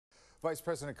Vice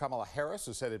President Kamala Harris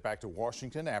is headed back to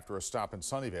Washington after a stop in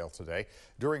Sunnyvale today.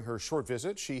 During her short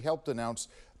visit, she helped announce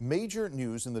major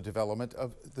news in the development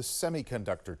of the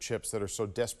semiconductor chips that are so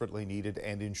desperately needed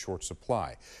and in short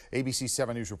supply. ABC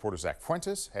 7 News reporter Zach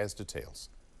Fuentes has details.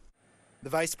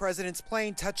 The vice president's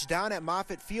plane touched down at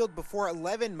Moffett Field before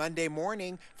 11 Monday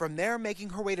morning. From there, making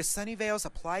her way to Sunnyvale's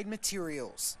Applied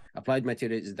Materials. Applied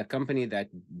Materials is the company that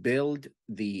build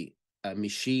the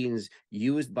machines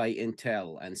used by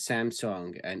Intel and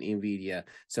Samsung and NVIDIA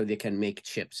so they can make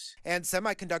chips. And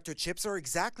semiconductor chips are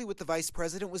exactly what the vice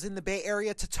president was in the Bay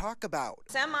Area to talk about.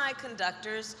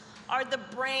 Semiconductors are the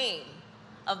brain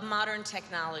of modern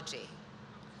technology.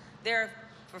 They're,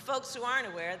 for folks who aren't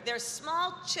aware, they're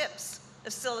small chips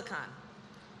of silicon,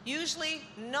 usually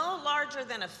no larger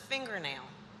than a fingernail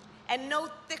and no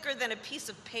thicker than a piece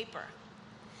of paper.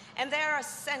 And they're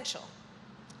essential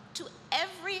to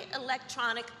every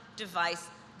electronic device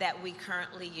that we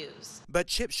currently use. But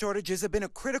chip shortages have been a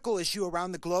critical issue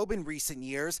around the globe in recent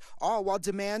years, all while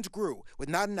demand grew. With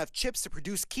not enough chips to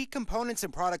produce key components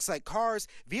in products like cars,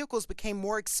 vehicles became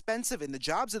more expensive and the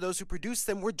jobs of those who produced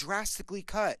them were drastically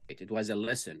cut. It was a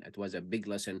lesson. It was a big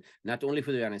lesson, not only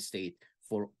for the United States,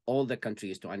 for all the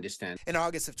countries to understand. In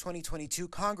August of 2022,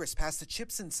 Congress passed the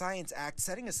Chips and Science Act,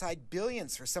 setting aside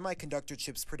billions for semiconductor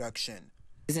chips production.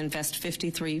 Invest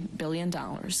 $53 billion in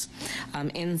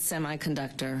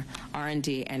semiconductor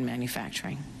R&D and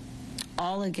manufacturing,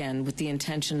 all again with the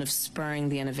intention of spurring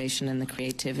the innovation and the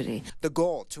creativity. The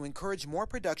goal, to encourage more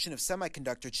production of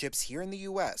semiconductor chips here in the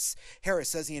U.S. Harris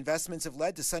says the investments have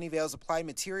led to Sunnyvale's Applied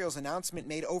Materials announcement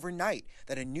made overnight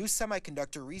that a new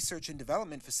semiconductor research and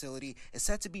development facility is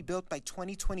set to be built by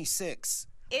 2026.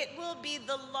 It will be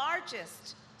the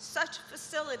largest such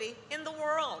facility in the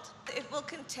world. It will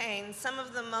contain some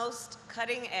of the most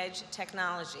cutting-edge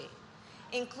technology,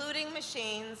 including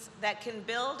machines that can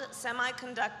build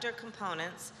semiconductor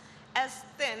components as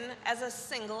thin as a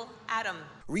single atom.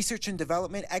 Research and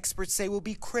development experts say will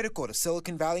be critical to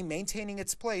Silicon Valley maintaining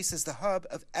its place as the hub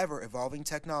of ever-evolving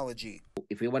technology.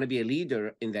 If we want to be a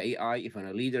leader in the AI, if we're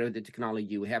a leader of the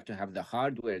technology, we have to have the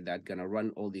hardware that's going to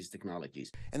run all these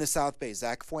technologies. In the South Bay,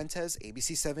 Zach Fuentes,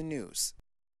 ABC 7 News.